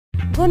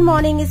Good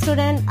morning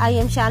student, I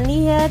am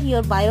Shalini here,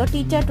 your bio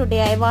teacher.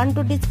 Today I want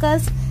to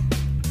discuss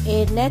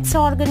a next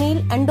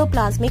organelle,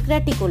 endoplasmic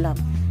reticulum.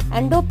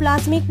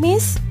 Endoplasmic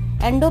means,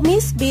 endo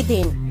means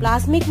within,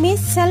 plasmic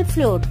means cell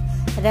fluid,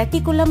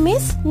 reticulum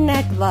means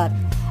network.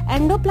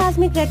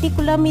 Endoplasmic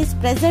reticulum is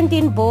present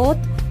in both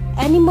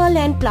animal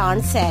and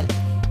plant cell.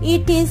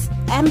 It is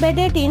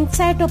embedded in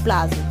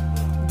cytoplasm.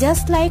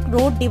 Just like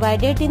road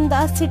divided in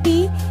the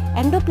city,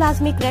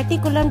 endoplasmic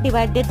reticulum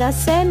divided the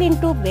cell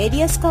into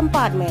various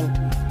compartments.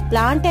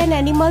 Plant and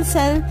animal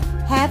cells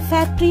have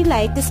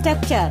factory-like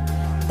structure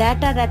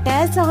that are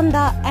attached on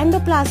the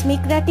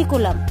endoplasmic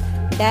reticulum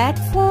that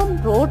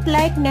form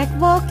road-like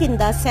network in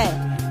the cell.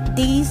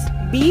 These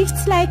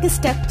beads-like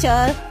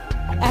structure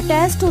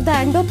attached to the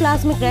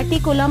endoplasmic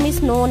reticulum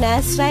is known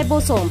as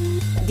ribosome.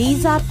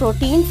 These are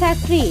protein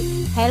factory,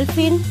 help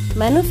in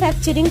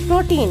manufacturing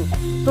protein.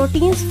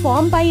 Proteins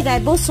formed by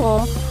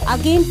ribosome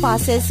again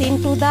passes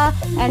into the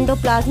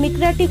endoplasmic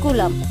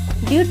reticulum.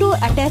 Due to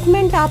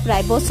attachment of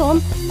ribosome,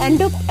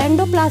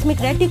 endoplasmic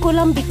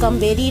reticulum become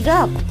very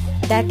rough.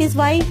 That is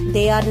why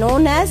they are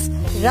known as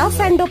rough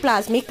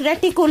endoplasmic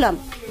reticulum.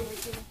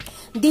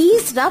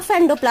 These rough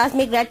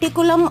endoplasmic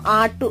reticulum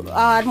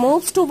are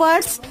moves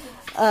towards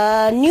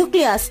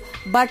nucleus,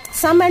 but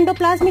some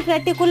endoplasmic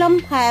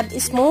reticulum have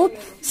smooth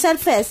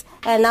surface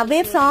and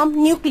away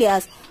from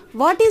nucleus.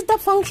 What is the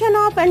function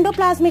of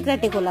endoplasmic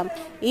reticulum?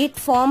 It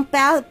forms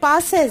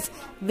passes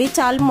which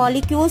all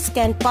molecules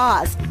can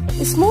pass.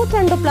 Smooth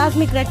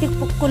endoplasmic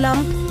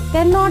reticulum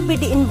cannot be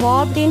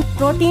involved in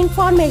protein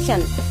formation.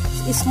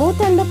 Smooth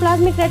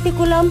endoplasmic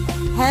reticulum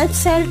helps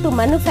cell to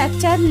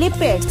manufacture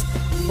lipids.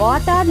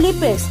 What are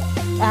lipids?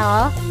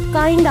 A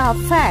kind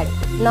of fat.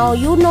 Now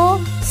you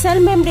know cell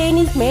membrane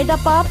is made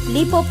up of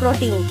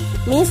lipoprotein,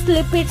 means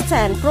lipids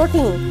and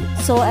protein.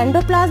 So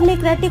endoplasmic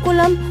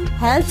reticulum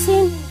helps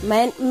in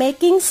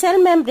making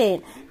cell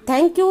membrane.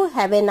 Thank you.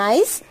 Have a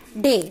nice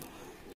day.